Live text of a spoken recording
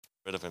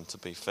rid of him, to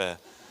be fair.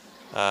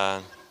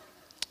 Uh,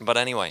 but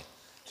anyway,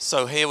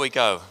 so here we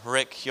go.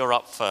 Rick, you're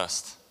up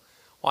first.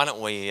 Why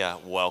don't we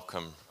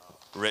welcome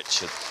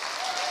Richard?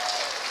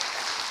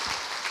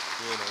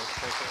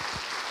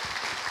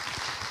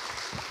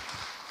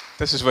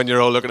 This is when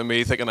you're all looking at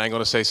me thinking I'm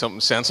going to say something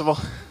sensible.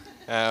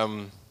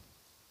 Paul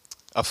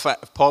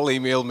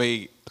emailed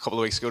me a couple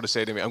of weeks ago to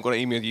say to me, I'm going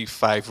to email you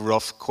 5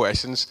 rough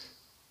questions.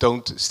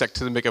 Don't stick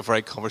to them, make it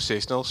very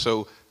conversational.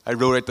 So I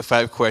wrote out the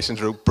 5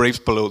 questions, wrote briefs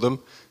below them,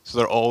 so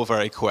they're all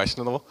very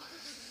questionable.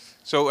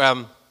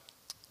 So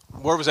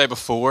where was I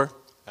before?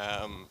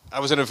 I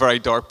was in a very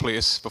dark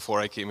place before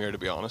I came here, to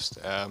be honest.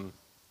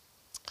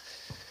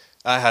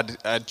 I had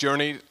a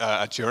journey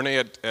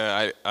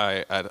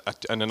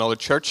in another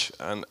church,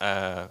 and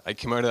I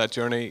came out of that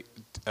journey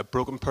a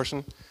broken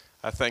person.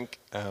 I think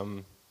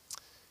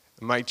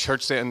my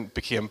church then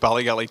became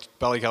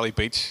Ballygally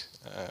Beach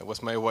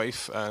with my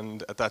wife,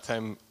 and at that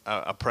time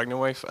a pregnant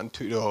wife and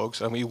 2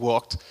 dogs, and we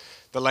walked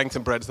the length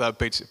and breadth of that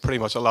beach pretty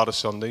much a lot of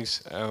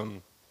Sundays,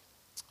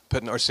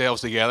 putting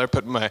ourselves together,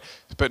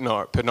 putting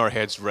our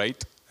heads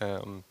right,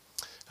 and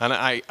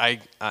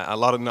a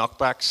lot of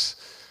knockbacks,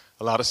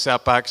 a lot of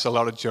setbacks, a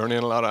lot of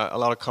journeying, a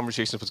lot of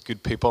conversations with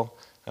good people.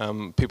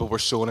 People were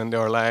sowing into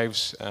our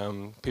lives.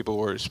 People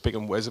were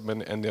speaking wisdom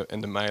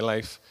into my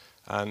life,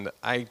 and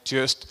I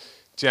just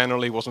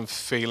generally wasn't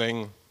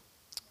feeling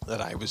that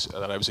I was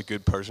a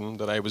good person,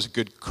 that I was a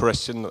good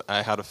Christian. That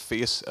I had a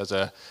face as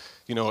a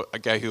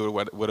guy who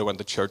would have went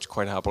to church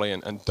quite happily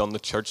and done the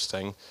church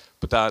thing.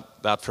 But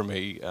that for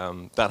me,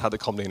 that had to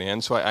come to an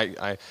end. So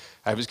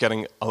I was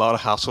getting a lot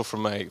of hassle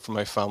from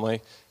my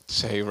family to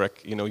say,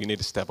 Rick, you need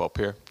to step up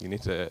here. You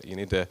need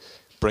to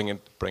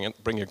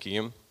bring your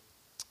game.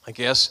 I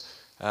guess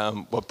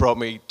what brought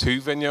me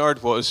to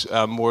Vineyard was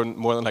more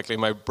than likely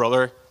my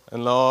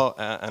brother-in-law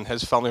and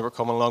his family were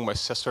coming along. My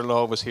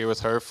sister-in-law was here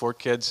with her 4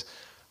 kids,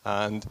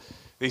 and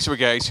these were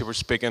guys who were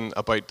speaking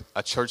about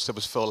a church that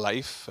was full of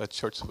life, a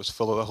church that was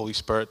full of the Holy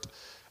Spirit,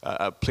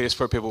 a place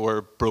where people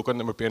were broken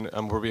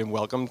and were being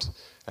welcomed,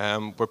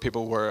 where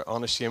people were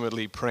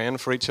unashamedly praying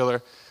for each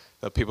other,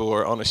 that people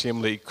were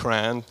unashamedly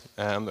crying,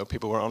 that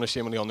people were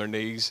unashamedly on their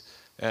knees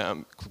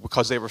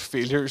because they were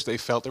failures. They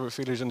felt they were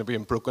failures and they're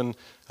being broken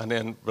and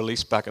then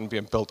released back and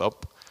being built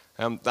up.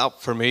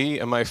 That for me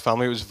and my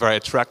family was very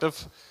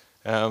attractive.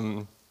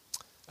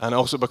 And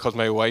also because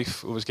my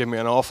wife was giving me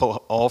an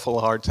awful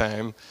hard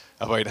time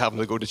about having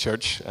to go to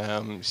church.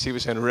 She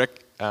was saying,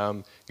 Rick,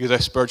 you're the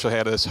spiritual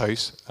head of this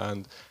house.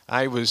 And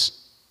I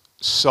was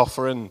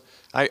suffering.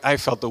 I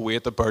felt the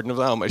weight, the burden of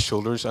that on my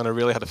shoulders, and I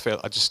really had to feel.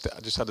 I just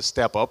had to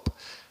step up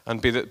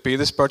and be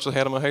the spiritual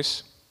head of my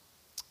house.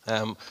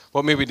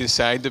 What made me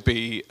decide to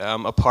be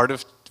a part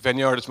of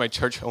Vineyard as my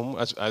church home,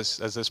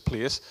 as this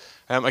place?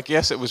 I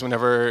guess it was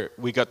whenever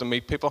we got to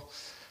meet people.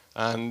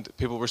 And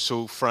people were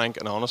so frank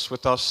and honest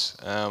with us.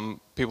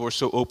 People were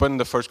so open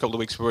the first couple of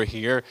weeks we were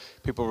here.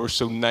 People were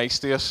so nice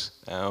to us.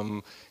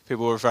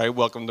 People were very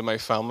welcome to my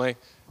family,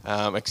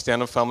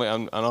 extended family,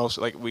 and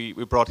also like we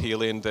brought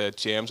Haley into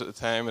James at the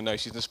time, and now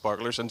she's in the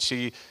Sparklers, and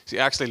she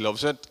actually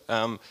loves it.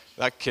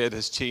 That kid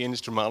has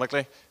changed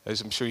dramatically,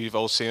 as I'm sure you've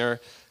all seen her.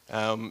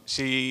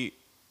 She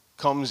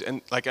comes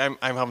in, like I'm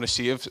having a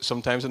shave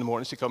sometimes in the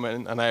morning. She come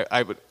in, and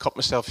I would cut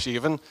myself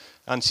shaving,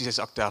 and she says,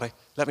 "Oh, Daddy,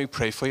 let me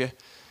pray for you."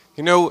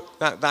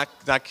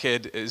 That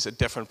kid is a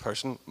different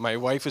person. My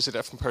wife is a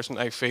different person.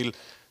 I feel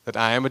that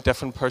I am a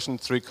different person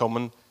through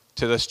coming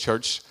to this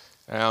church,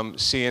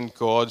 seeing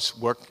God's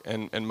work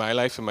in my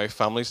life and my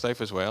family's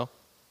life as well.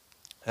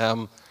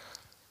 I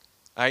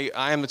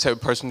am the type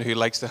of person who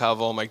likes to have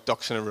all my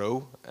ducks in a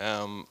row.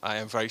 I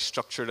am very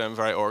structured. I'm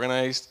very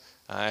organized.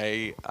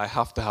 I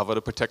have to have it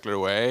a particular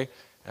way.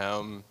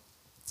 And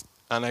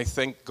I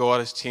think God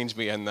has changed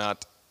me in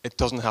that it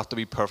doesn't have to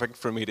be perfect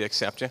for me to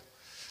accept you.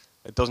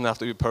 It doesn't have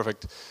to be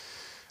perfect.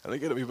 And I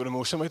get a wee bit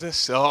emotional about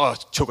this. Oh,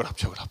 choke it up.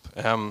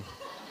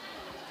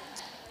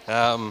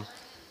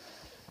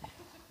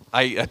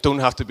 I don't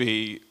have to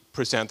be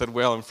presented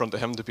well in front of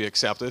him to be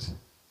accepted,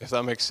 if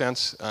that makes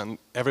sense. And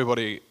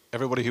everybody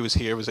who was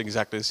here was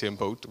exactly the same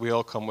boat. We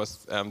all come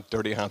with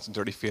dirty hands and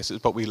dirty faces,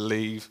 but we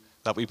leave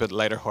that wee bit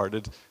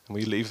lighter-hearted, and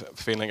we leave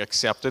feeling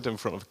accepted in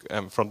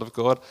front of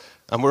God.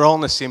 And we're all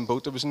in the same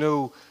boat. There was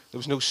no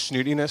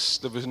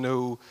snootiness. There was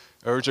no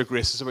urge or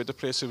graces about the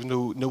place. There was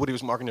nobody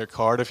was marking your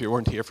card if you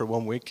weren't here for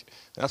 1 week.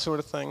 That sort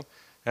of thing.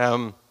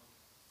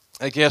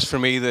 I guess for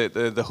me,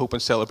 the hope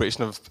and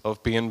celebration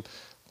of being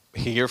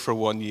here for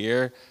 1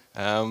 year,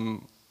 to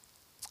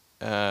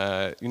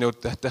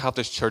have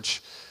this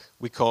church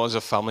we call as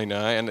a family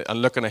now,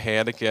 and looking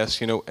ahead, I guess,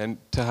 and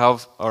to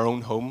have our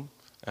own home.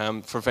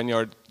 For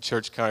Vineyard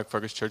Church, Carrick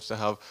Church, to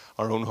have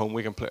our own home,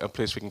 a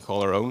place we can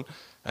call our own.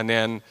 And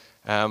then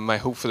my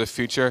hope for the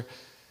future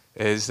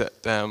is that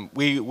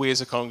we as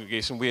a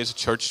congregation, we as a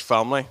church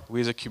family, we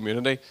as a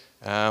community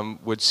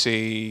would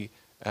see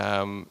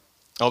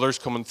others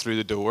coming through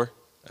the door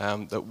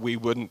that we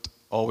wouldn't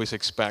always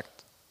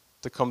expect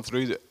to come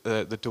through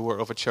the door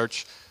of a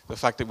church. The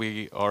fact that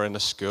we are in a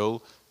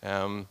school,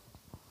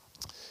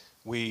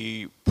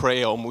 we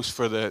pray almost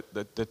for the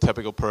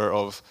typical prayer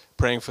of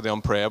praying for the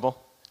unprayable.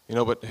 You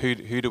know, but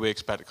who do we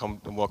expect to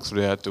come and walk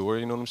through that door?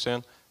 You know what I'm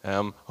saying?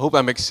 I hope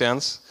that makes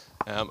sense.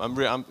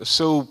 I'm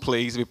so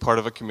pleased to be part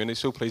of a community,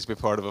 so pleased to be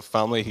part of a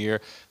family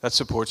here that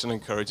supports and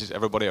encourages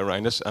everybody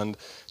around us. And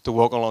to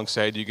walk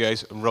alongside you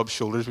guys and rub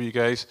shoulders with you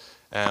guys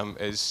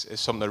is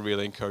something that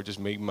really encourages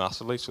me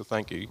massively. So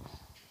thank you.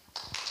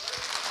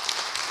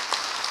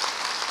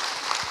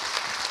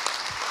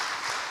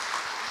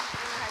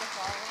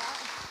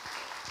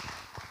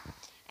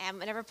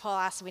 Whenever Paul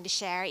asked me to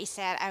share, he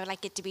said, I would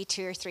like it to be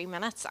 2 or 3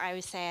 minutes. I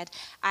always said,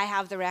 I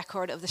have the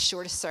record of the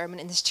shortest sermon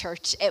in this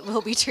church. It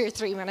will be 2 or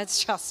 3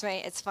 minutes, trust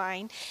me, it's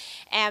fine.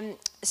 I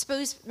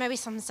suppose maybe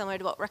something similar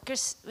to what Rick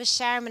was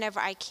sharing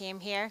whenever I came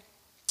here.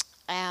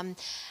 I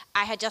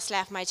had just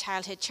left my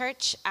childhood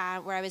church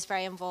where I was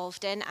very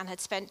involved in, and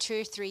had spent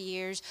 2 or 3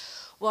 years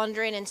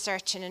wandering and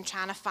searching and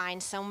trying to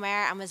find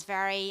somewhere, and was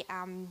very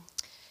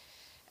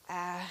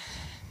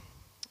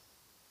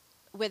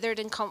withered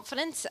in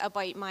confidence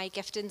about my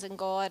giftings in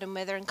God, and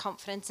withered in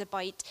confidence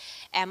about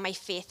my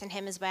faith in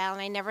Him as well.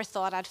 And I never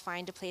thought I'd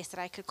find a place that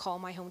I could call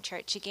my home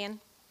church again.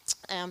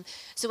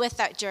 So with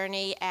that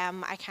journey,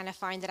 I kind of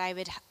found that I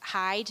would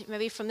hide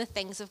maybe from the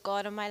things of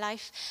God in my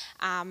life.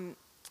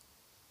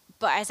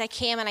 But as I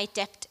came and I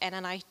dipped in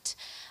and out,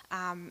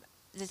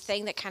 the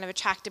thing that kind of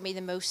attracted me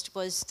the most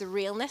was the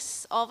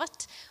realness of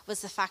it,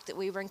 was the fact that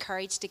we were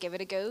encouraged to give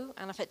it a go,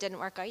 and if it didn't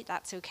work out,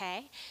 that's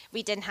okay.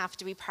 We didn't have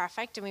to be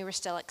perfect, and we were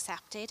still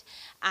accepted,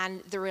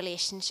 and the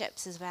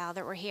relationships as well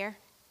that were here.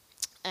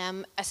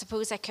 I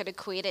suppose I could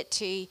equate it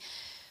to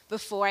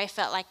before I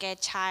felt like a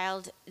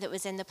child that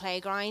was in the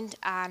playground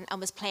and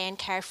was playing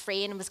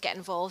carefree and was getting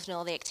involved in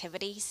all the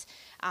activities,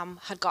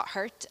 had got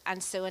hurt,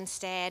 and so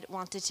instead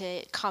wanted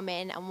to come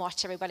in and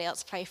watch everybody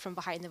else play from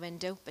behind the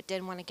window, but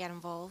didn't want to get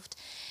involved.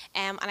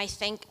 And I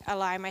think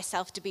allowing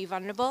myself to be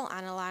vulnerable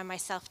and allowing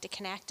myself to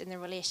connect in the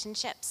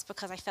relationships,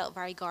 because I felt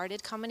very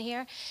guarded coming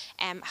here,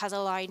 has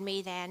allowed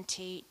me then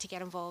to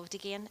get involved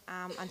again,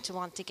 and to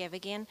want to give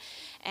again.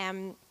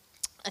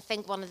 I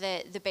think one of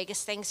the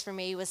biggest things for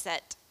me was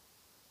that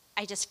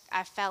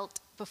I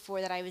felt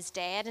before that I was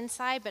dead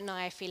inside, but now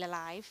I feel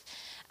alive.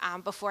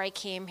 Before I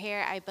came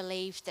here, I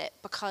believed that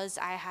because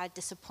I had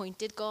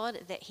disappointed God,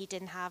 that He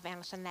didn't have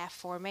anything left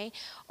for me,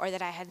 or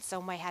that I had in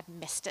some way had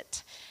missed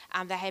it,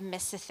 that I had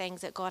missed the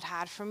things that God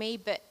had for me.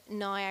 But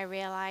now I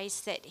realise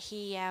that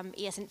He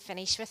isn't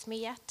finished with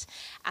me yet,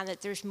 and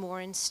that there's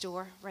more in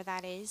store where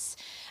that is.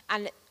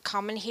 And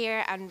coming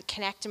here and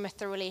connecting with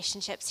the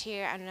relationships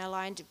here and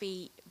allowing to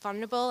be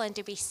vulnerable and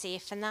to be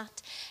safe in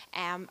that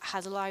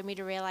has allowed me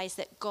to realise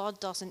that God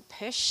doesn't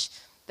push,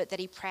 but that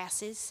He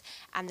presses,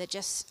 and that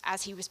just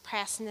as He was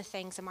pressing the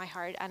things in my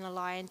heart and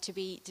allowing to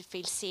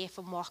feel safe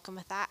and walking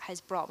with that, has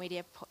brought me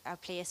to a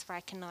place where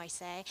I can now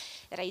say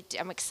that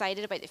I'm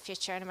excited about the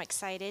future, and I'm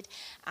excited,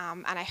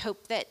 and I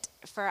hope that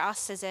for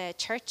us as a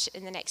church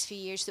in the next few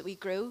years that we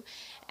grow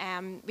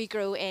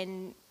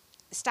in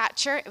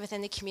stature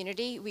within the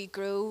community, we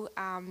grow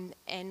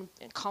in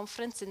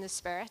confidence in the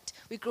Spirit,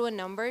 we grow in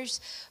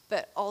numbers,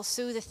 but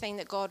also the thing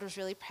that God was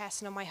really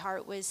pressing on my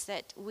heart was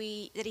that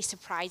He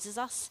surprises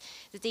us,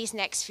 that these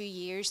next few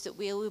years that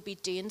we will be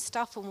doing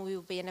stuff and we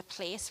will be in a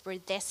place where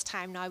this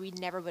time now we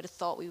never would have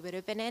thought we would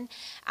have been in,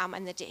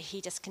 and that He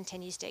just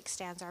continues to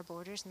extend our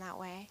borders in that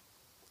way.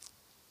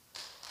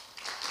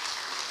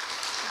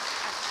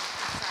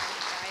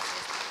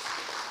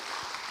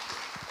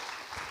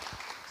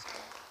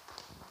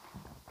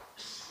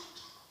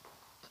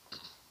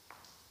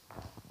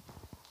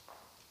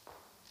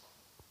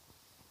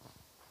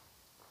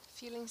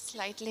 Feeling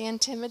slightly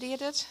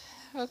intimidated.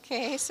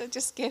 Okay, so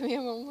just give me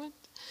a moment.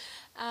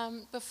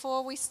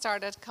 Before we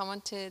started coming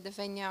to the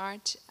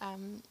vineyard,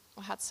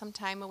 we had some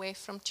time away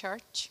from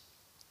church.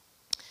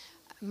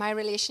 My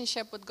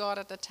relationship with God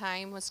at the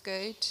time was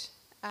good,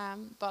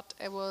 but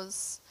it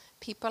was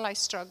people I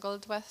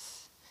struggled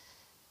with.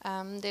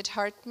 They'd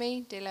hurt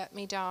me, they let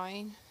me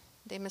down,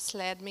 they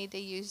misled me, they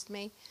used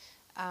me,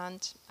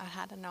 and I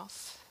had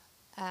enough.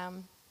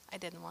 I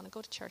didn't want to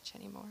go to church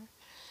anymore.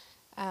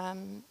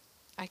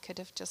 I could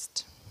have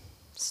just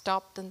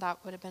stopped and that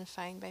would have been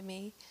fine by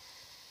me.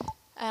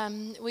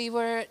 We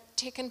were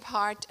taking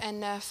part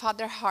in a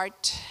Father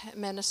Heart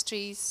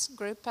Ministries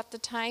group at the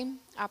time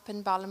up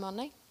in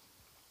Ballymoney.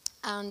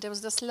 And there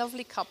was this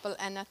lovely couple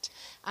in it,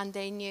 and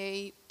they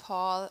knew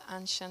Paul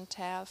and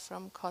Chantel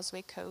from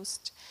Causeway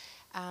Coast.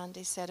 And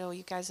they said, oh,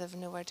 you guys have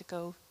nowhere to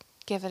go.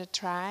 Give it a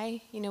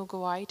try. You know,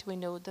 go out. We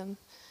know them.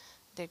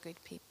 They're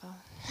good people.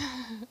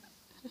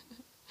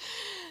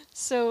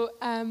 So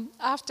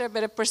after a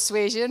bit of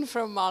persuasion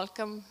from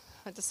Malcolm,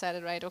 I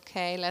decided, right,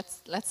 okay,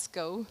 let's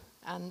go.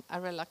 And I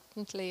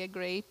reluctantly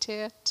agreed to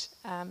it.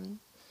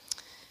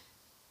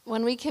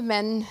 When we came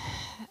in,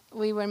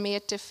 we were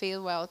made to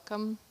feel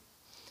welcome.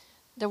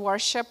 The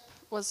worship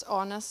was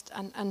honest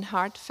and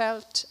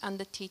heartfelt, and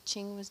the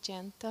teaching was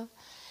gentle.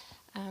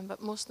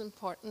 But most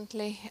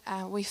importantly,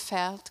 we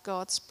felt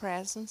God's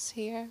presence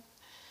here,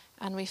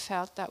 and we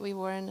felt that we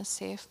were in a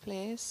safe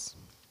place.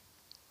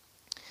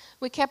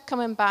 We kept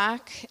coming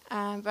back,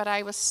 but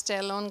I was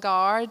still on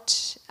guard.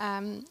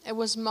 It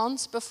was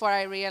months before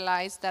I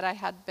realized that I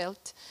had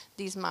built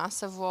these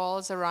massive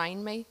walls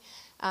around me,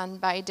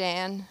 and by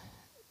then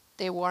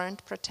they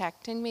weren't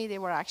protecting me, they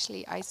were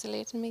actually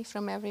isolating me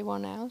from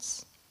everyone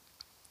else.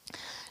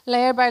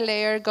 Layer by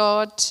layer,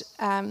 God,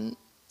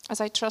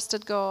 as I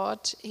trusted God,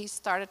 He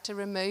started to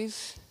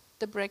remove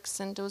the bricks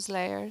in those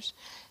layers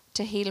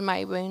to heal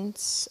my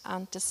wounds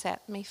and to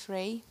set me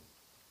free.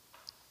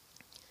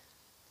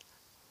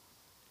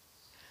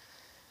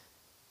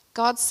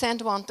 God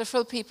sent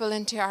wonderful people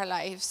into our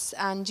lives,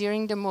 and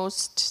during the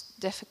most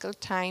difficult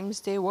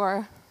times, they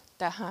were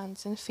the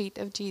hands and feet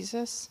of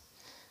Jesus.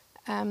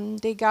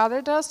 They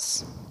gathered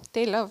us,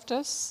 they loved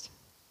us,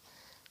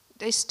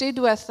 they stood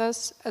with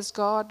us as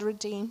God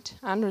redeemed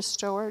and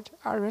restored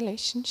our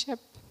relationship.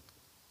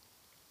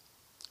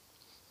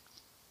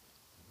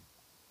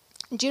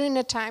 During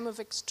a time of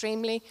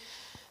extremely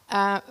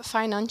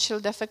financial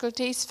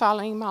difficulties,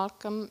 following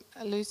Malcolm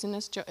losing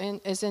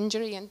his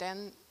injury and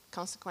then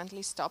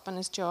consequently stopping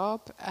his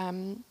job,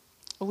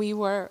 we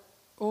were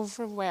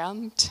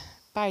overwhelmed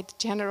by the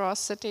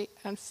generosity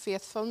and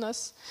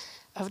faithfulness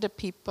of the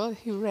people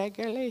who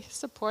regularly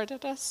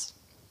supported us.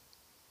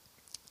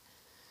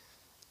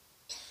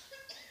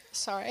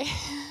 Sorry.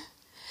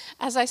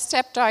 As I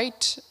stepped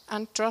out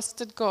and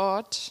trusted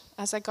God,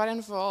 as I got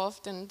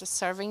involved in the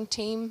serving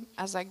team,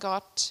 as I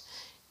got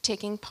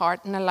taking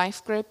part in a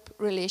life group,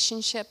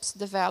 relationships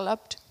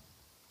developed,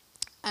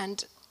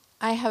 and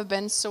I have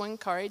been so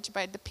encouraged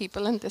by the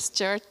people in this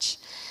church.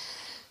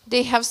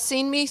 They have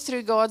seen me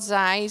through God's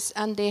eyes,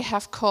 and they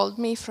have called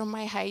me from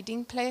my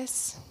hiding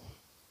place.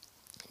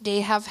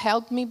 They have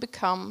helped me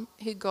become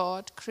who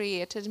God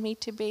created me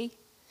to be.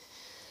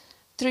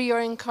 Through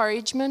your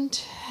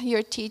encouragement,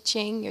 your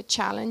teaching, your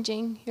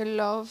challenging, your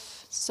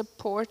love,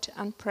 support,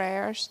 and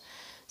prayers,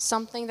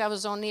 something that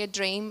was only a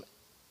dream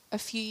a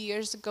few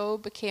years ago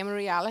became a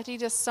reality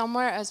this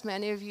summer. As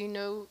many of you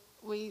know,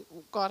 we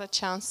got a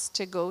chance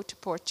to go to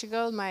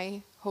Portugal,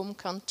 my home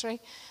country,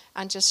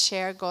 and just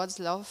share God's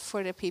love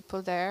for the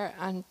people there.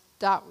 And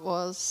that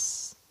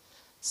was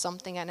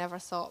something I never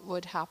thought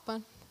would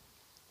happen.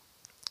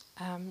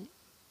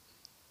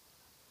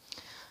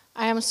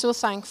 I am so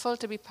thankful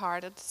to be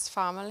part of this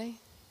family.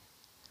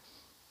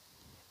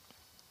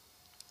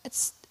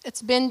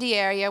 It's been the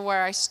area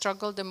where I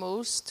struggled the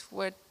most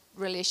with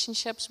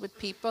relationships with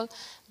people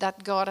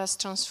that God has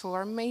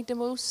transformed me the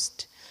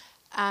most.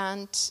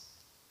 And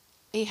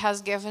He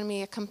has given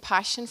me a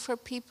compassion for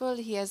people.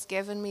 He has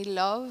given me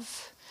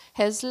love,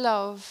 His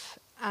love,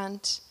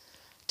 and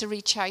to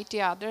reach out to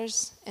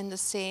others in the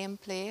same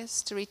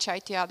place, to reach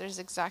out to others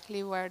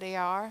exactly where they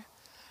are,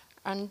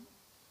 and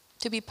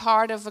to be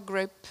part of a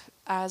group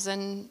as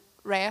in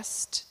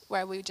Rest,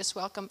 where we just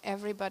welcome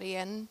everybody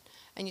in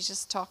and you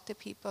just talk to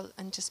people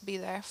and just be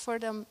there for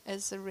them,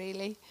 is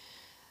really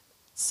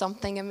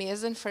something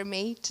amazing for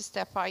me to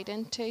step out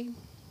into.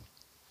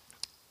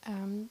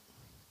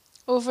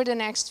 Over the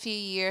next few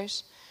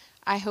years,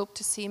 I hope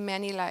to see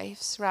many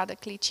lives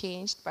radically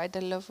changed by the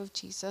love of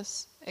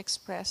Jesus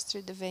expressed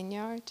through the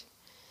vineyard.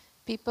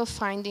 People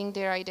finding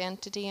their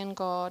identity in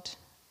God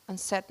and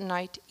setting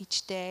out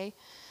each day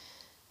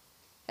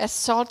as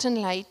salt and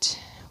light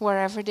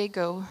wherever they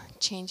go,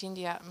 changing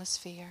the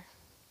atmosphere.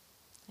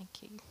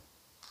 Thank you.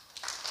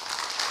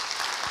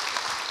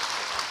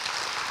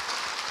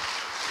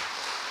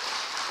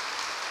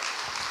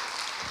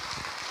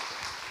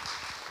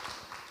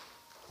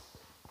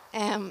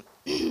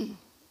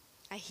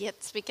 I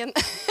hate speaking.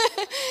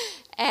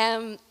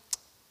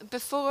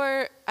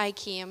 Before I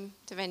came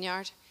to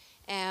Vineyard,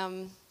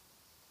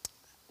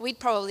 we'd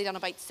probably done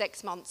about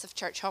 6 months of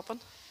church hopping,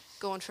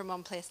 going from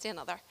one place to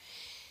another.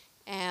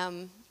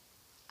 And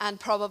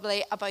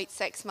probably about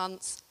 6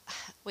 months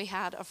I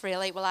had of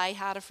really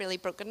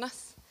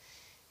brokenness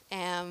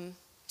in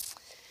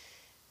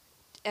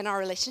our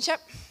relationship.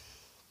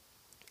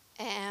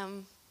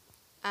 And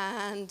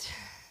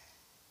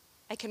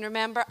I can't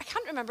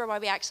remember why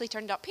we actually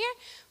turned up here,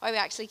 why we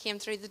actually came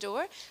through the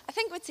door. I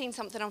think we'd seen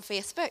something on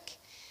Facebook.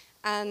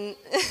 And,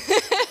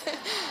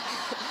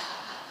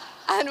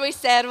 and we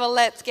said, well,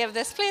 let's give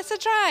this place a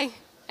try.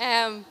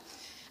 And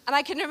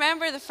I can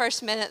remember the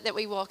first minute that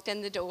we walked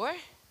in the door.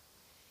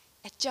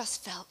 It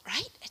just felt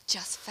right. It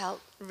just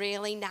felt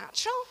really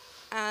natural.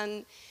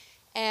 And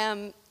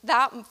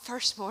that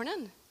first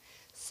morning,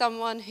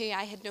 someone who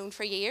I had known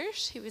for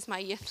years, who was my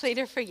youth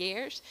leader for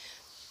years,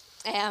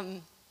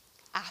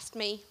 asked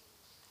me,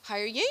 how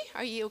are you?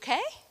 Are you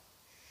okay?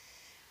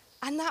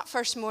 And that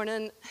first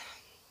morning,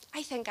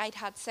 I think I'd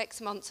had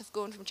 6 months of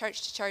going from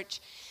church to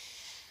church,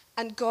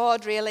 and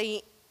God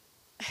really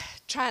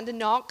trying to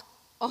knock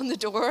on the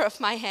door of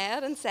my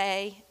head and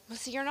say, well,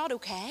 see, you're not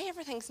okay.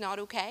 Everything's not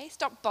okay.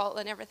 Stop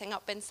bottling everything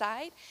up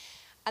inside.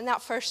 And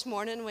that first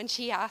morning when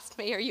she asked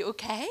me, are you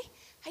okay?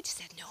 I just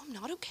said, no, I'm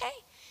not okay.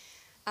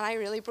 And I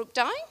really broke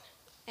down.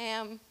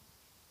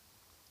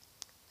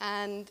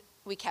 And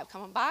we kept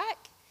coming back.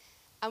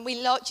 And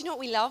we loved, you know what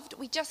we loved?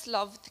 We just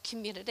loved the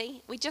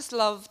community. We just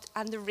loved,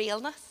 and the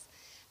realness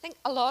think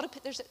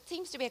it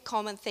seems to be a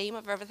common theme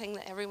of everything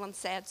that everyone's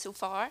said so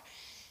far.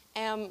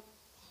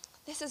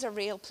 This is a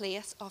real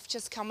place of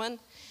just coming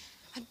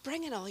and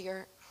bringing all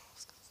your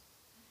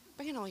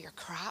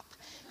crap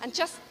and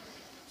just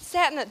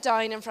setting it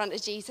down in front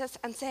of Jesus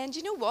and saying, do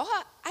you know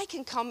what? I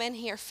can come in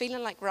here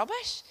feeling like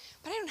rubbish,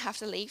 but I don't have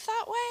to leave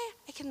that way.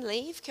 I can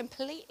leave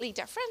completely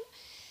different.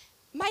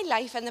 My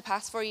life in the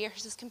past 4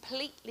 years has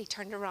completely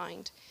turned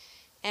around.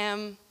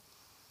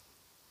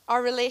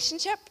 Our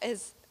relationship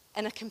is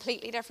in a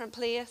completely different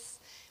place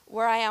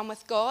where I am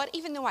with God.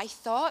 Even though I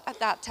thought at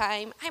that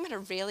time, I'm in a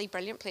really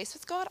brilliant place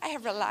with God. I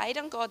have relied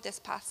on God this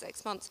past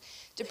 6 months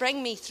to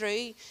bring me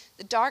through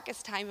the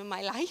darkest time in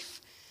my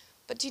life.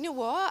 But do you know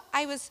what?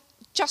 I was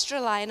just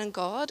relying on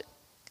God.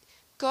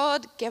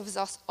 God gives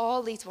us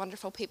all these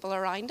wonderful people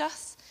around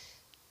us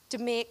to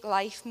make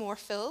life more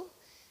full.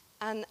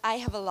 And I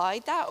have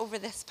allowed that over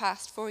this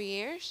past 4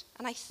 years.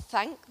 And I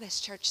thank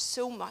this church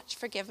so much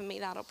for giving me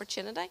that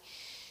opportunity.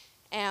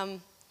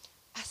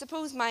 I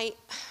suppose my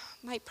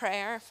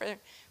prayer for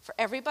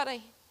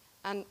everybody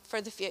and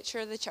for the future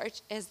of the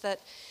church is that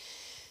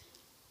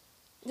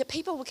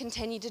people will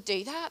continue to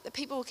do that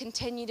people will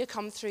continue to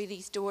come through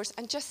these doors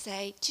and just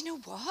say, do you know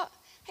what?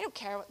 I don't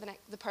care what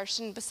the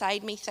person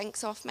beside me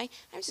thinks of me.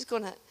 I'm just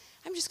gonna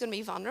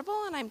be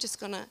vulnerable, and I'm just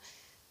gonna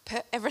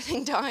put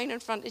everything down in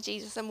front of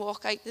Jesus and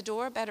walk out the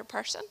door a better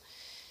person.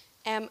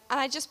 And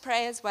I just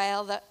pray as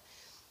well that,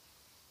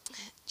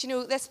 do you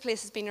know, this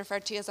place has been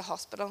referred to as a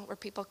hospital where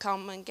people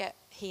come and get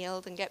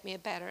healed and get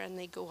made better and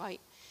they go out.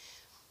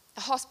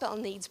 A hospital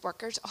needs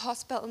workers. A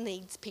hospital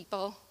needs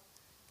people,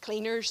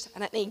 cleaners,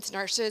 and it needs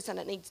nurses, and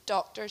it needs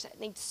doctors. It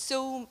needs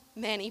so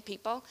many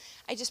people.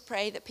 I just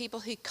pray that people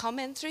who come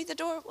in through the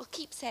door will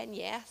keep saying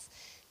yes,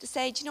 to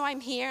say, do you know,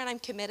 I'm here and I'm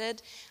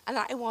committed and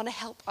I want to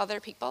help other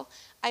people.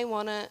 I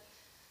want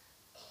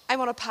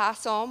to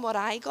pass on what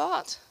I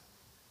got.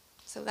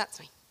 So that's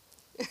me.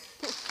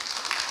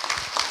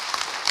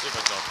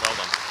 Super job, well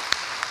done.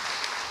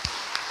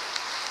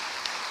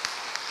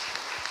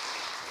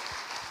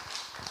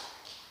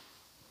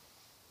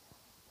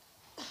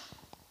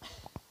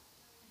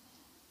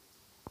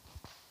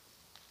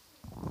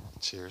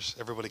 Cheers.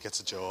 Everybody gets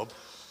a job.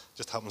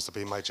 Just happens to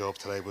be my job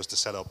today was to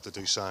set up, to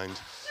do sound,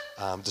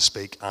 to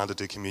speak, and to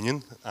do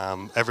communion.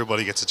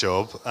 Everybody gets a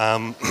job.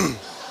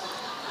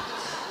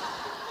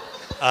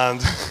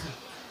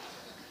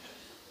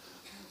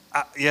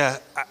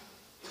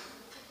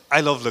 I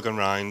love looking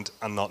around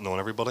and not knowing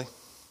everybody.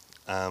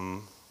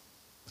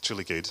 It's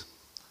really good.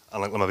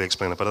 And let me maybe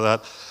explain a bit of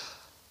that.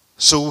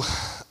 So,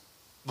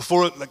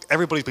 before,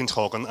 everybody's been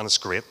talking, and it's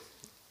great,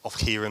 of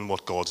hearing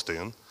what God's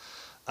doing.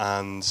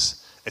 And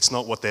it's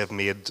not what they've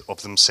made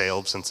of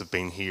themselves since they've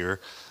been here,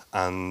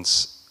 and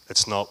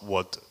it's not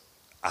what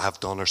I have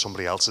done or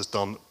somebody else has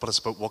done, but it's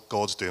about what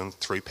God's doing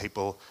through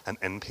people and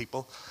in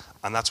people,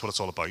 and that's what it's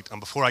all about. And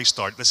before I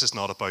start, this is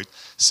not about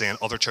saying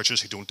other churches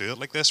who don't do it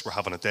like this, we're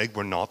having a dig.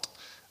 We're not.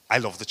 I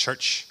love the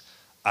church.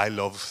 I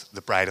love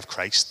the bride of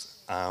Christ,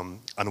 and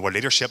what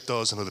leadership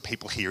does, and the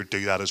people here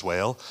do that as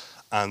well.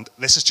 And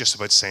this is just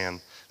about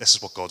saying, this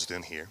is what God's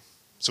doing here.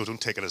 So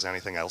don't take it as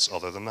anything else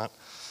other than that.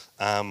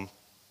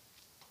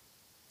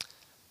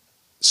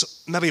 So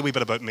maybe a wee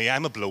bit about me.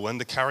 I'm a blow-in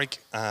to Carrick,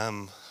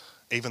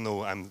 even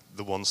though I'm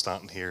the one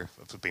standing here.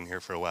 I've been here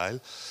for a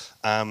while.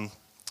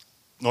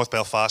 North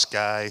Belfast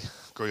guy,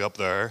 grew up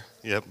there.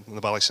 Yep, in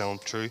the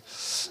Ballyselm, true.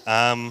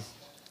 And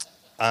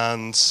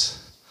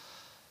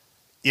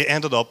yeah,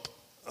 ended up,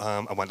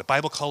 I went to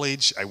Bible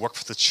college. I worked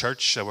for the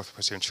church. I worked for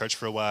Presbyterian Church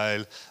for a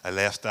while. I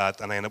left that,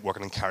 and I ended up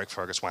working in Carrick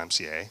Fergus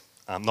YMCA.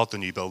 Not the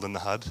new building they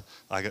had.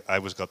 I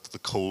got the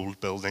cold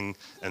building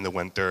in the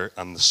winter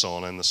and the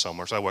sauna in the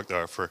summer. So I worked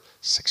there for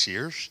 6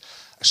 years.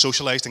 I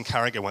socialised in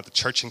Carrick. I went to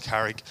church in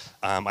Carrick.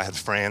 I had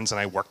friends and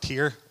I worked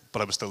here,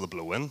 but I was still the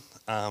blow-in.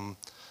 And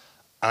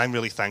I'm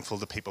really thankful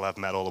to people I've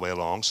met all the way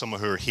along. Some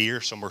who are here,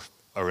 some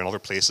are in other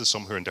places,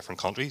 some who are in different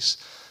countries,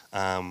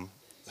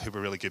 who were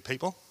really good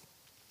people.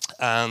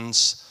 And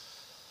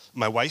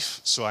my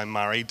wife, so I'm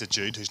married to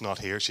Jude, who's not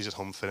here. She's at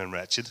home feeling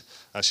wretched.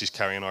 She's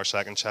carrying our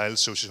second child,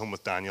 so she's home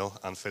with Daniel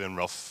and feeling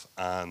rough.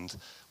 And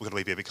we've got a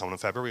wee baby coming in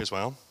February as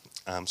well.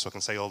 So I can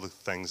say all the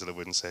things that I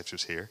wouldn't say if she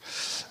was here.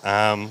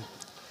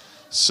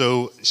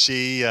 So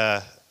she's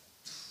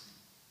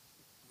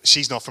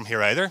not from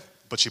here either,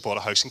 but she bought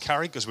a house in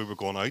Carrick as we were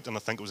going out. And I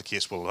think it was a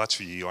case, well, that's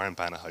for you. I'm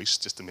buying a house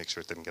just to make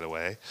sure it didn't get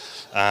away.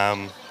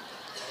 I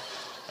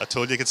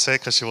told you I could say it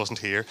because she wasn't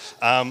here.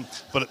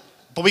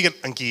 But we get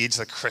engaged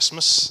at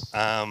Christmas.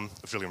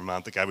 It was really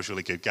romantic. I was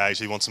really good.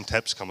 Guys, you want some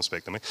tips? Come and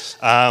speak to me.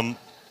 And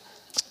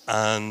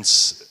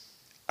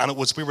it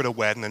was, we were at a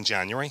wedding in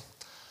January.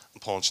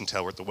 And Paul and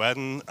Chantel were at the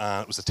wedding.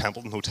 It was the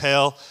Templeton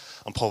Hotel.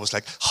 And Paul was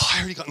like, oh, I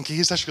already got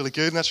engaged. That's really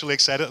good. And that's really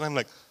excited. And I'm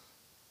like,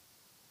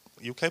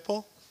 are you okay,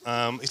 Paul?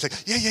 He's like,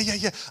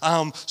 yeah.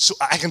 So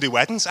I can do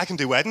weddings.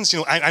 You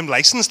know, I'm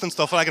licensed and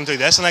stuff. And I can do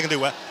this and I can do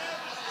what?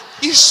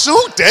 You so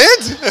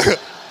did.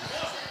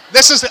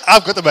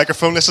 I've got the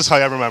microphone. This is how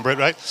I remember it,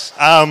 right?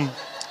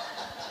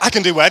 I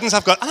can do weddings.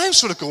 And I'm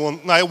sort of going,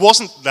 now it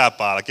wasn't that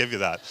bad, I'll give you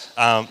that,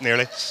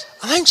 nearly.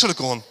 And I'm sort of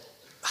going,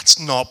 that's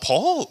not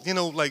Paul. You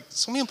know, like,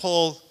 so me and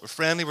Paul were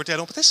friendly, we're dead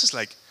on, but this is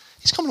like,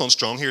 he's coming on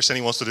strong here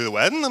saying he wants to do the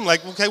wedding. I'm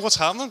like, okay, what's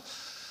happening?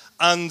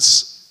 And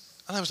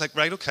I was like,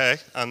 right, okay.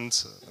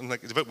 And I'm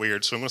like, it's a bit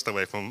weird, so I'm going to stay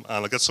away from him,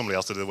 and I'll get somebody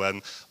else to do the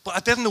wedding. But I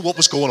didn't know what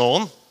was going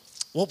on.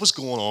 What was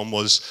going on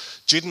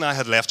was, Jude and I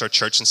had left our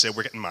church and said,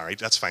 we're getting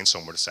married, let's find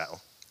somewhere to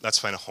settle. Let's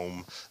find a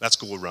home. Let's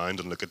go around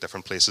and look at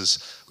different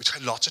places. We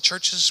tried lots of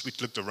churches. We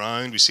looked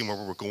around. We seen where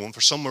we were going for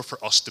somewhere for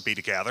us to be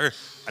together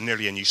and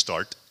nearly a new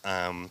start.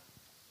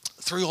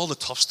 Through all the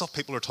tough stuff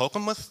people are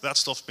talking with, that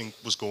stuff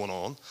was going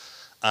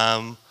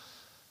on.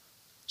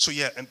 So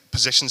yeah, in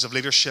positions of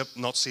leadership,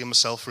 not seeing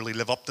myself really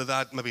live up to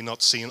that, maybe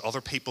not seeing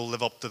other people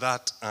live up to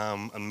that,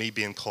 and me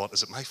being caught,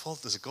 is it my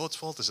fault? Is it God's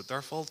fault? Is it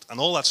their fault? And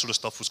all that sort of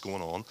stuff was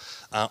going on,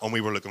 and we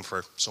were looking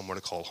for somewhere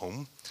to call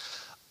home.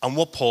 And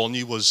what Paul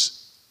knew was,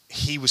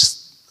 he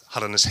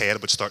had in his head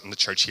about starting the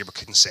church here but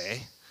couldn't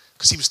say,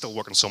 because he was still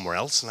working somewhere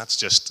else, and that's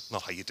just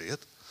not how you do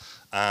it.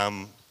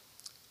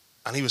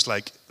 And he was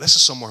like, this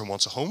is someone who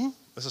wants a home,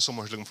 this is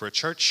someone who's looking for a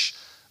church,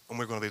 and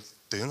we're going to be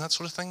doing that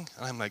sort of thing.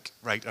 And I'm like,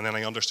 right. And then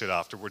I understood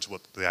afterwards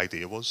what the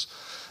idea was,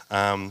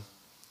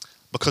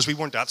 because we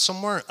weren't at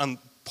somewhere. And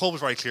Paul was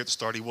very clear at the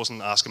start, he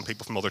wasn't asking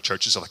people from other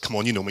churches, like, come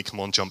on, you know me,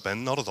 come on, jump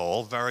in. Not at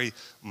all, very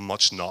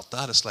much not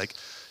that. It's like,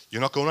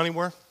 you're not going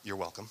anywhere, you're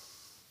welcome.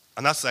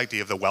 And that's the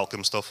idea of the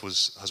welcome stuff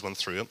has went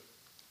through it.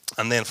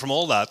 And then from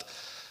all that,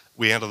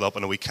 we ended up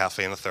in a wee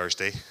cafe on a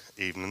Thursday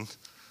evening,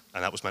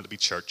 and that was meant to be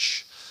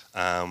church.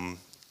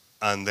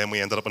 And then we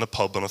ended up in a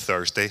pub on a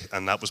Thursday,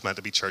 and that was meant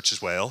to be church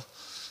as well,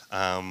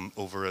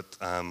 over at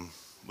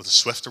with the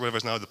Swift or whatever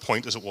it is now, the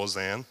Point as it was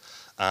then.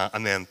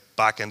 And then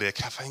back into a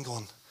cafe and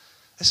going,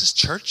 this is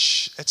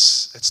church.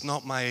 It's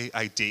not my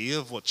idea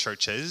of what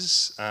church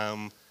is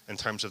in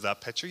terms of that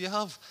picture you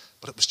have,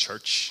 but it was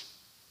church.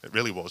 It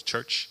really was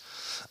church.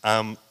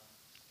 And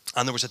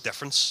there was a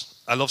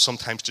difference. I love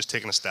sometimes just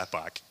taking a step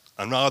back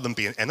and rather than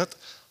being in it,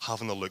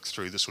 having a look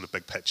through the sort of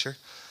big picture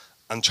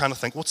and trying to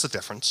think, what's the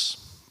difference?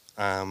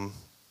 And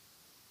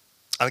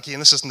again,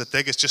 this isn't a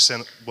dig, it's just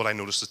saying what I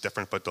noticed is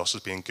different about us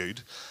as being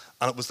good.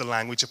 And it was the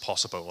language of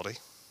possibility.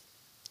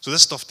 So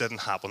this stuff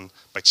didn't happen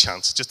by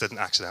chance, it just didn't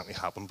accidentally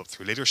happen, but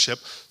through leadership,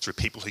 through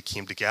people who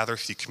came together,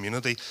 through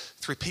community,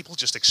 through people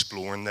just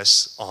exploring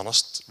this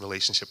honest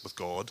relationship with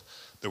God,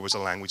 there was a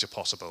language of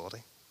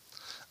possibility.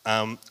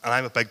 And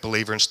I'm a big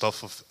believer in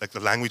stuff of, like, the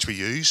language we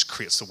use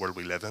creates the world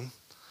we live in.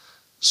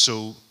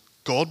 So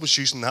God was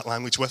using that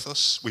language with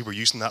us, we were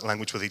using that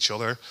language with each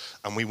other,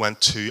 and we went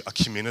to a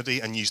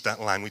community and used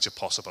that language of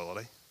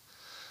possibility.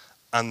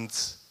 And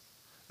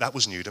that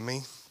was new to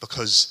me,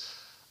 because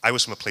I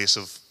was from a place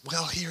of,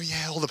 well, here,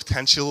 yeah, all the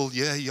potential,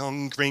 yeah,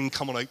 young, green,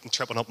 coming out and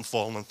tripping up and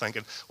falling and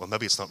thinking, well,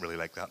 maybe it's not really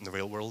like that in the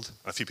real world.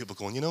 And a few people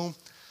going, you know,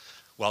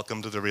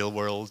 welcome to the real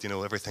world, you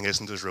know, everything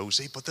isn't as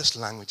rosy. But this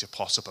language of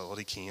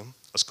possibility came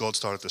as God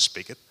started to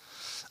speak it.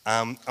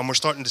 And we're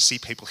starting to see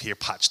people here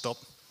patched up,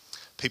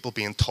 people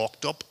being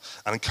talked up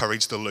and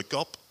encouraged to look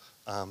up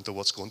to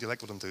what's going. Do you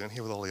like what I'm doing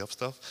here with all the up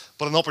stuff?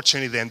 But an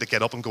opportunity then to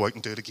get up and go out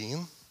and do it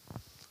again.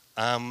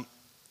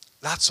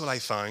 That's what I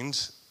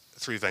found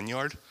through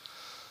Vineyard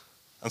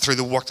and through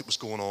the work that was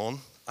going on.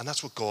 And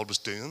that's what God was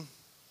doing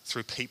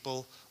through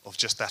people of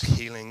just that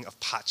healing, of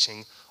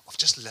patching, of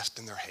just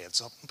lifting their heads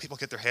up. And people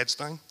get their heads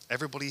down.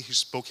 Everybody who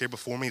spoke here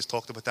before me has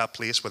talked about that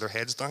place with their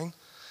heads down.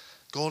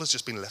 God has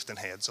just been lifting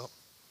heads up.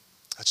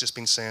 It's just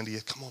been saying to you,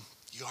 come on,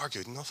 you are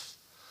good enough.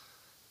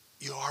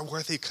 You are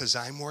worthy because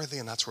I'm worthy,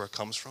 and that's where it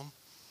comes from.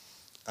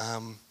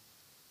 And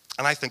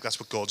I think that's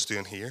what God's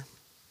doing here.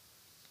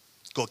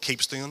 God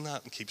keeps doing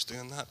that and keeps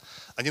doing that.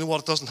 And you know what?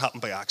 It doesn't happen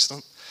by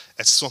accident.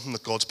 It's something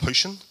that God's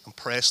pushing and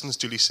pressing, as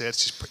Julie said.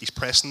 He's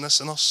pressing this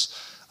in us.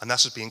 And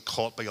this is being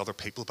caught by other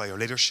people, by our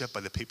leadership,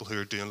 by the people who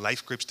are doing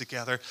life groups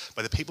together,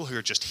 by the people who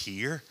are just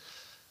here.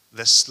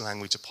 This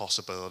language of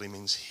possibility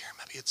means here,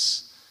 maybe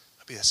this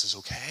is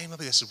okay.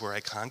 Maybe this is where I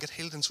can get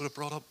healed and sort of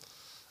brought up.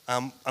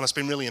 And it's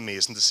been really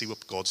amazing to see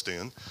what God's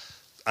doing.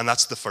 And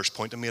that's the first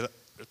point I made.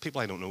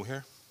 People I don't know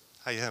here.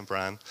 Hi, yeah, I'm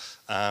Brian.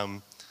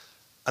 And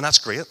that's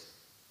great.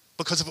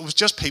 Because if it was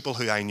just people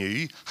who I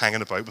knew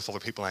hanging about with other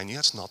people I knew,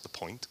 that's not the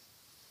point.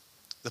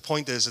 The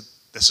point is that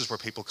this is where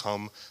people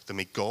come to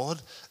meet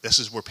God. This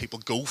is where people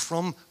go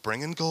from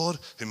bringing God,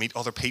 who meet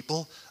other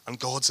people, and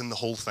God's in the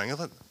whole thing of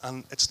it.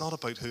 And it's not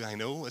about who I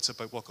know, it's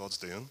about what God's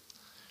doing.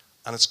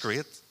 And it's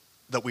great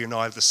that we are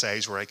now at the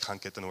size where I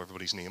can't get to know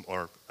everybody's name,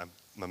 or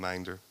my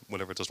mind, or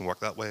whatever. It doesn't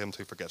work that way, I'm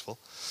too forgetful.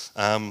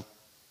 And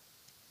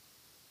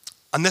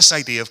this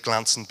idea of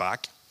glancing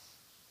back,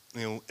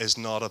 is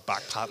not a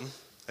back pattern.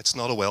 It's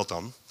not a well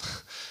done.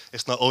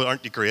 It's not, oh,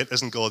 aren't you great?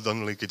 Isn't God done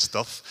really good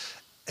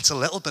stuff? It's a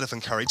little bit of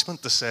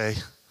encouragement to say,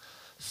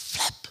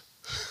 flip.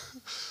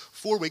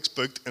 4 weeks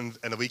booked in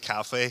a wee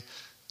cafe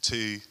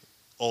to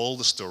all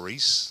the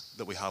stories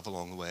that we have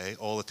along the way,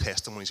 all the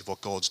testimonies of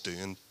what God's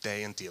doing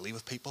day and daily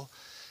with people.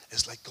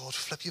 It's like, God,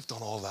 flip, you've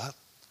done all that.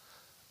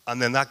 And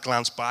then that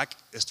glance back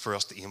is for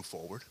us to aim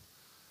forward.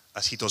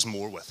 as he does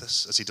more with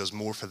us, as he does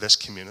more for this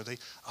community,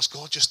 as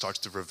God just starts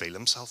to reveal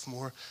himself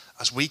more,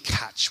 as we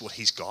catch what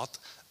he's got,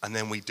 and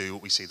then we do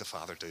what we see the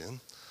Father doing.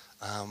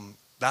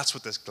 That's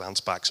what this glance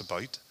back's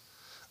about.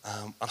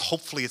 And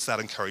hopefully it's that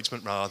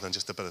encouragement rather than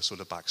just a bit of sort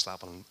of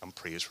backslap and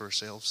praise for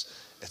ourselves.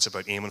 It's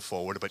about aiming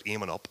forward, about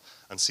aiming up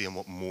and seeing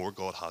what more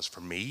God has for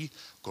me,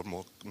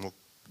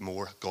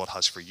 more God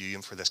has for you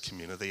and for this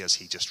community as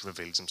he just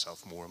reveals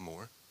himself more and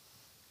more.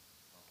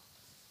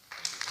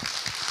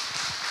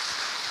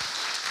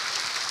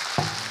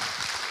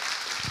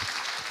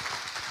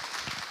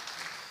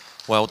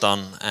 Well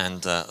done,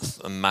 and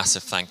a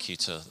massive thank you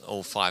to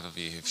all 5 of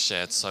you who've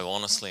shared so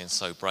honestly and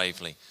so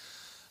bravely.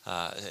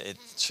 It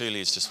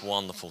truly is just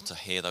wonderful to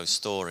hear those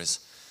stories.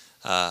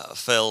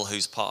 Phil,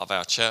 who's part of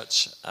our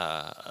church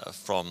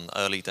from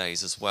early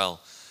days as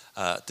well,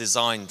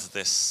 designed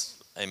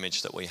this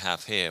image that we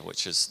have here,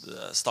 which has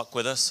stuck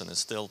with us and is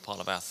still part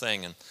of our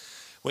thing. And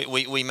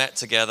we met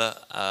together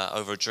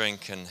over a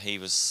drink, and he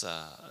was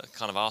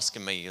kind of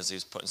asking me as he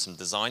was putting some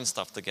design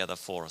stuff together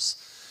for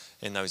us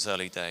in those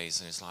early days,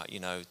 and he's like,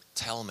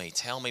 tell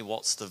me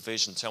what's the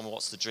vision, tell me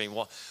what's the dream,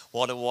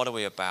 what are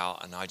we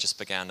about? And I just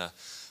began to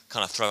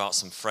kind of throw out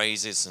some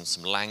phrases and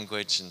some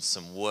language and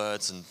some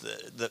words, and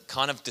that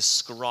kind of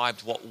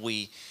described what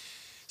we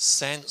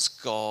sense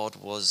God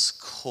was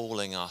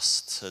calling us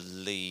to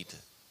lead.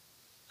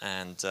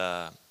 And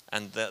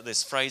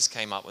this phrase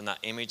came up when that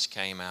image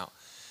came out.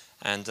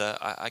 And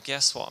I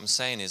guess what I'm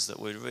saying is that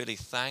we're really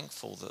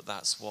thankful that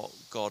that's what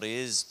God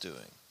is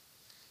doing.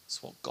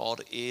 It's what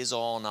God is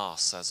on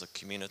us as a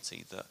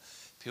community, that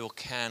people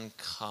can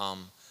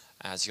come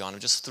as you are. And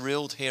I'm just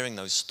thrilled hearing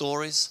those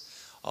stories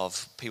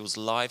of people's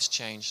lives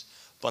changed.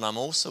 But I'm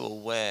also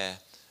aware,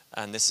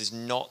 and this is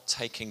not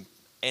taking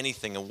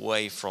anything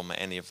away from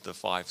any of the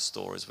 5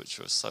 stories, which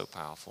were so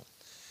powerful,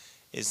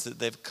 is that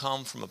they've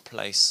come from a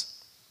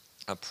previous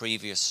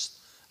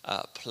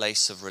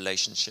place of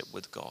relationship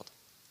with God.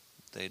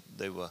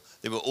 They were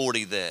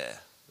already there.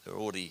 They were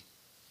already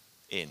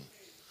in.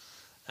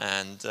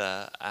 And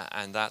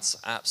that's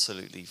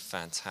absolutely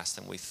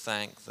fantastic. We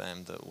thank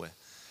them that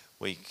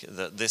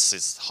that this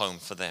is home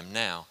for them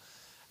now.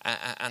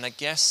 And I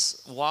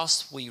guess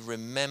whilst we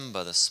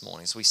remember this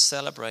morning, as we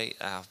celebrate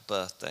our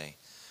birthday,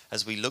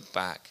 as we look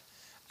back,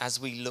 as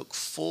we look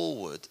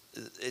forward,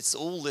 it's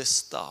all this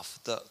stuff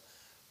that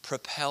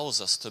propels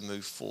us to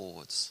move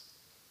forwards.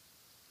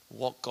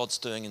 What God's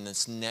doing in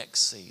this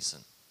next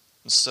season.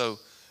 And so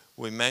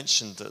we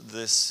mentioned that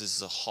this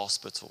is a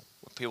hospital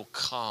where people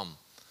come,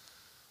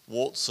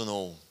 warts and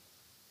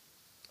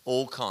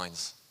all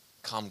kinds,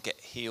 come get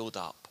healed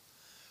up.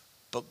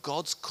 But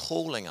God's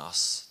calling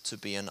us to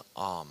be an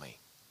army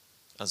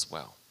as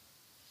well.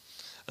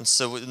 And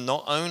so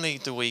not only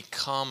do we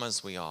come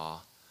as we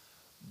are,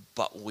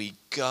 but we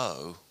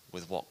go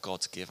with what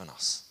God's given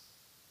us.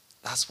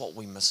 That's what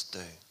we must do.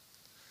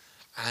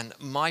 And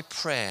my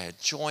prayer,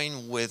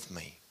 join with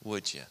me,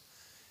 would you,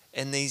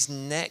 in these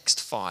next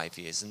 5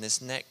 years, in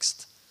this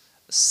next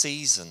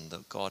season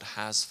that God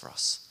has for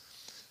us,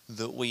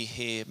 that we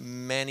hear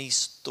many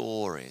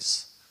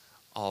stories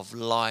of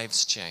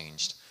lives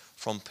changed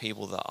from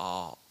people that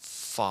are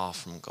far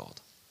from God,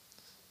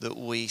 that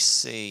we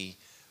see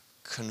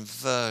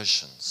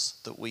conversions,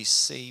 that we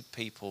see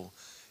people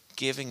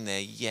giving their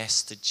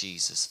yes to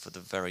Jesus for the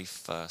very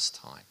first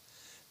time.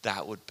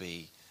 That would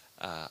be,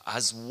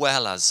 as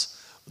well as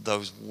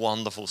those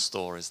wonderful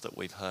stories that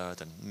we've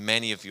heard, and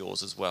many of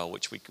yours as well,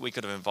 which we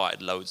could have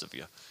invited loads of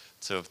you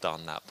to have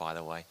done that, by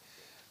the way.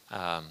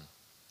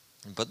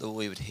 But that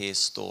we would hear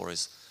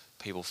stories,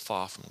 people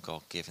far from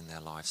God giving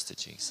their lives to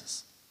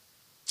Jesus.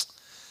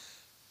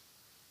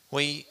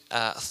 We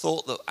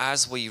thought that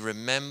as we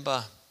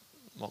remember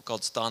what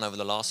God's done over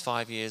the last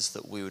 5 years,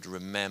 that we would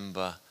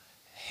remember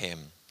him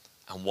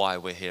and why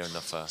we're here in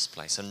the first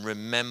place, and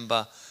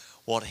remember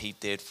what he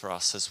did for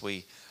us as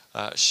we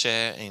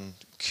share in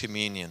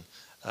communion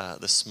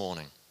this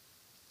morning.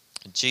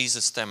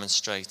 Jesus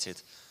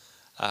demonstrated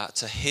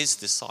to his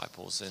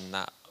disciples in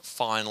that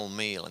final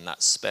meal, in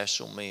that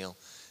special meal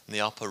in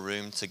the upper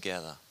room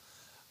together.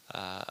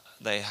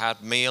 They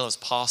had meal as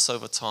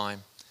Passover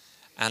time,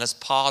 and as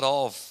part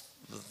of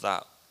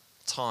that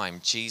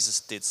time,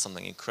 Jesus did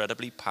something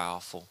incredibly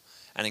powerful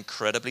and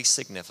incredibly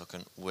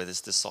significant with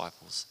his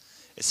disciples.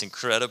 It's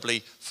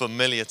incredibly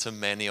familiar to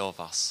many of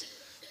us,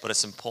 but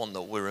it's important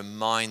that we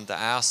remind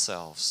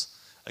ourselves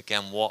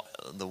again what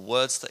the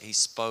words that he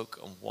spoke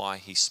and why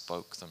he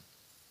spoke them.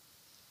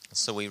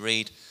 So we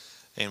read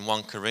in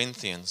 1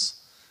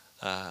 Corinthians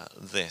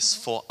this: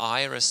 "For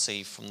I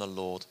received from the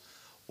Lord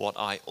what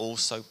I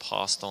also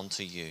passed on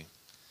to you.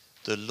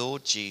 The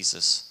Lord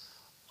Jesus,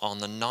 on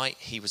the night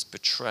he was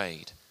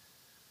betrayed,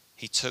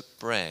 he took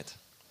bread.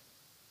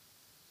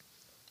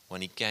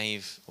 When he'd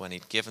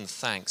given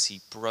thanks,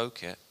 he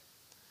broke it,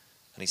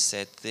 and he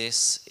said,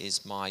 'This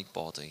is my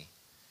body,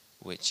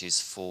 which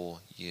is for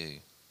you.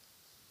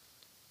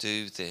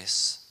 Do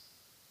this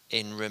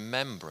in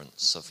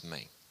remembrance of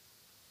me.'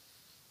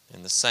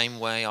 In the same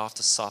way,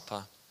 after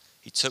supper,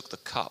 he took the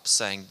cup,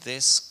 saying,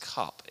 'This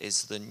cup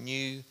is the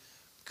new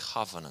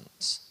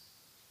covenant.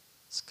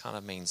 This kind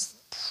of means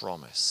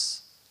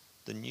promise.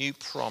 The new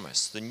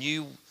promise, the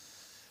new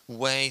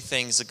way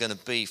things are going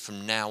to be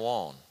from now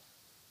on.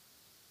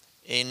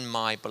 In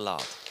my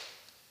blood.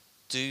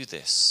 Do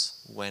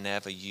this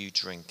whenever you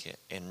drink it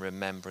in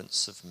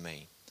remembrance of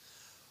me.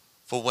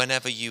 For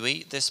whenever you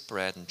eat this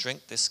bread and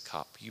drink this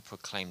cup, you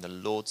proclaim the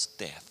Lord's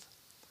death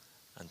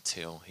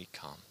until he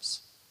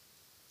comes.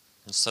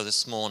 And so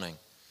this morning,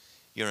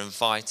 you're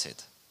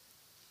invited.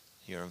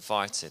 You're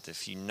invited.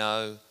 If you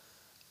know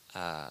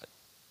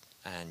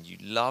and you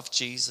love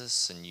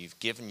Jesus and you've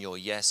given your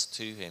yes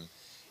to him,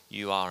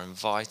 you are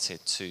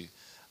invited to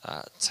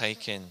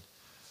take in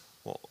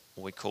what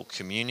we call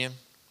communion.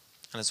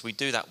 And as we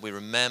do that, we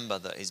remember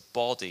that his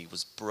body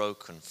was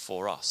broken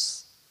for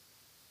us.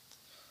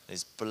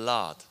 His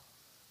blood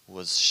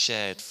was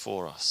shed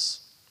for us.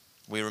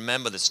 We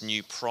remember this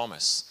new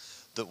promise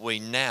that we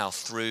now,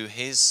 through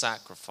his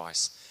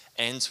sacrifice,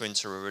 enter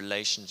into a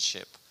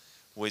relationship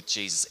with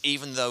Jesus,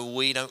 even though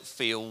we don't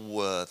feel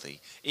worthy,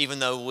 even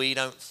though we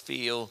don't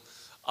feel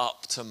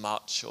up to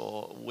much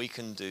or we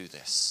can do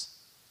this.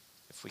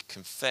 If we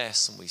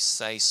confess and we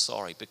say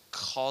sorry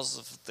because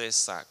of this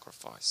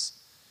sacrifice,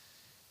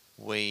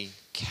 we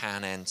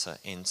can enter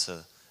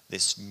into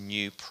this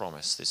new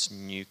promise, this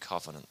new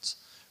covenant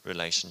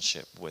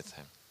relationship with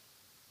him.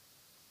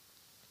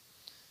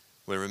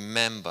 We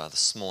remember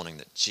this morning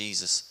that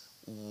Jesus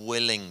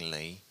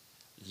willingly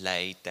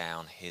laid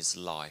down his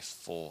life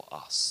for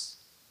us.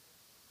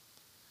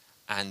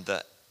 And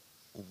that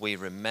we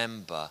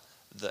remember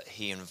that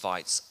he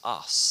invites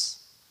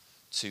us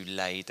to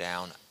lay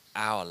down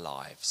our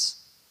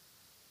lives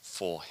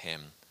for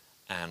him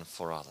and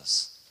for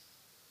others.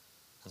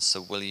 And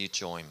so will you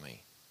join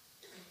me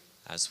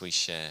as we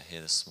share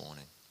here this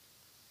morning?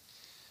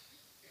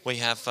 We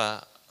have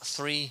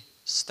 3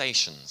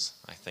 stations,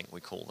 I think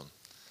we call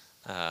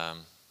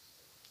them.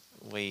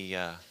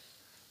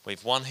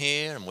 We've one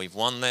here and we've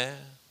one there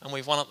and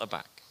we've one at the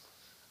back.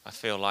 I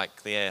feel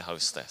like the air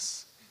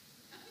hostess.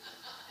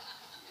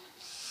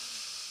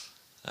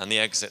 And the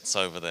exit's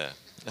over there.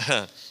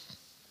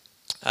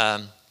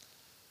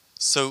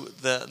 So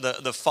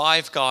the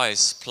 5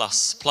 guys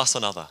plus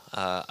another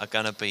are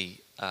going to be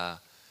that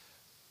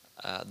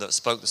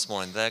spoke this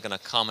morning. They're going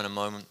to come in a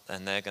moment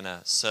and they're going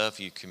to serve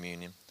you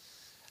communion.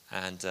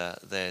 And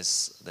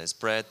there's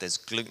bread. There's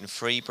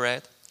gluten-free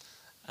bread.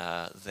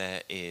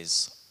 There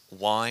is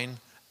wine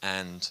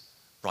and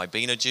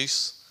Ribena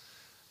juice.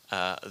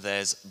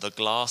 There's the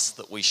glass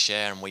that we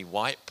share and we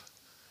wipe.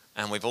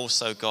 And we've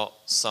also got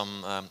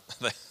some,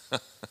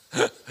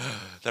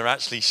 they're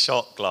actually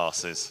shot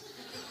glasses,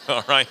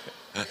 all right?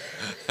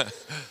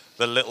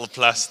 The little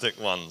plastic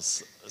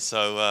ones.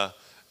 So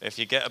if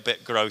you get a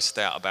bit grossed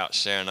out about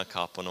sharing a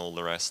cup and all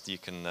the rest, you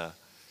can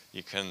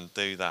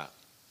do that.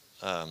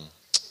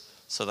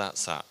 So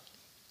that's that.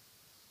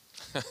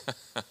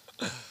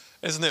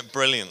 Isn't it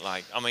brilliant?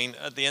 I mean,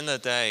 at the end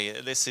of the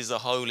day, this is a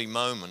holy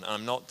moment.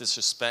 I'm not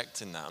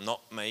disrespecting that.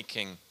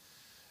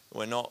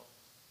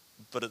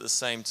 But at the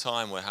same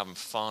time, we're having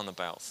fun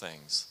about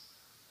things.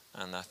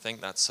 And I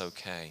think that's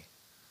okay.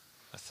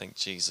 I think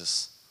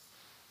Jesus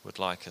would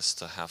like us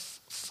to have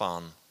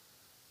fun,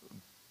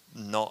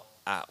 not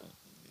at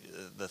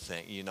the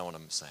thing. You know what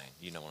I'm saying.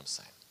 I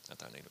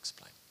don't need to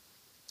explain.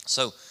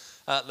 So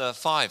the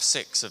 5,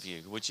 6 of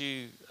you, would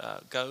you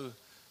go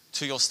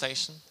to your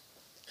station?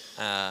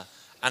 And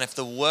if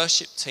the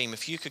worship team,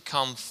 if you could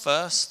come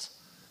first,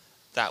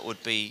 that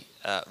would be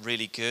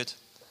really good.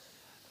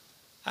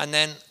 And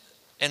then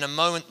in a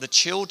moment, the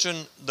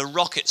children, the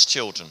Rockets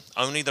children,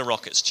 only the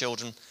Rockets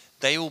children,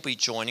 they will be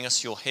joining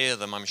us. You'll hear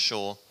them, I'm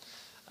sure.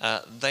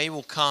 They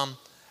will come.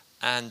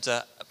 And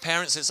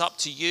parents, it's up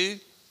to you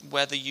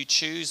whether you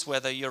choose,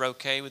 whether you're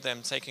okay with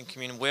them taking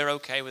communion. We're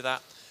okay with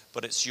that,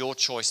 but it's your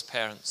choice,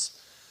 parents.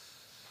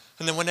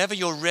 And then whenever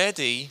you're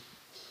ready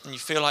and you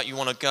feel like you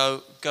want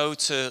to go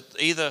to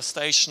either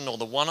station or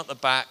the one at the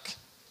back.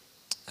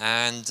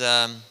 And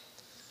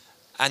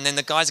then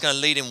the guy's going to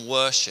lead in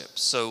worship.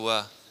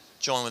 So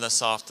join with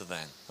us after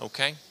then,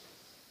 okay?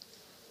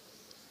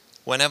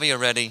 Whenever you're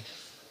ready,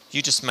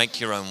 you just make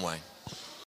your own way.